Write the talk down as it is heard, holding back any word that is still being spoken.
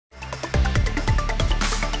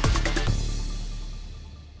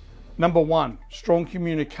Number one, strong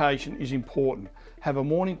communication is important. Have a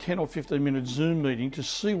morning 10 or 15 minute Zoom meeting to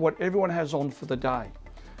see what everyone has on for the day.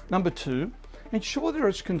 Number two, ensure there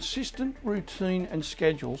is consistent routine and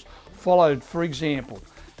schedules followed. For example,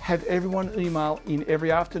 have everyone email in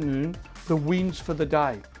every afternoon the wins for the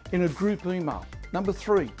day in a group email. Number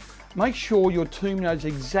three, make sure your team knows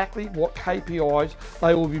exactly what KPIs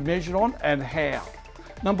they will be measured on and how.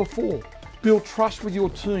 Number four, build trust with your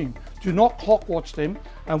team. Do not clock watch them,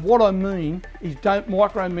 and what I mean is don't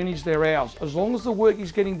micromanage their hours. As long as the work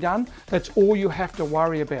is getting done, that's all you have to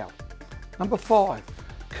worry about. Number five,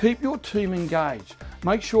 keep your team engaged.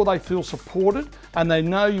 Make sure they feel supported and they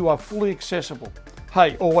know you are fully accessible.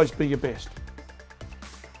 Hey, always be your best.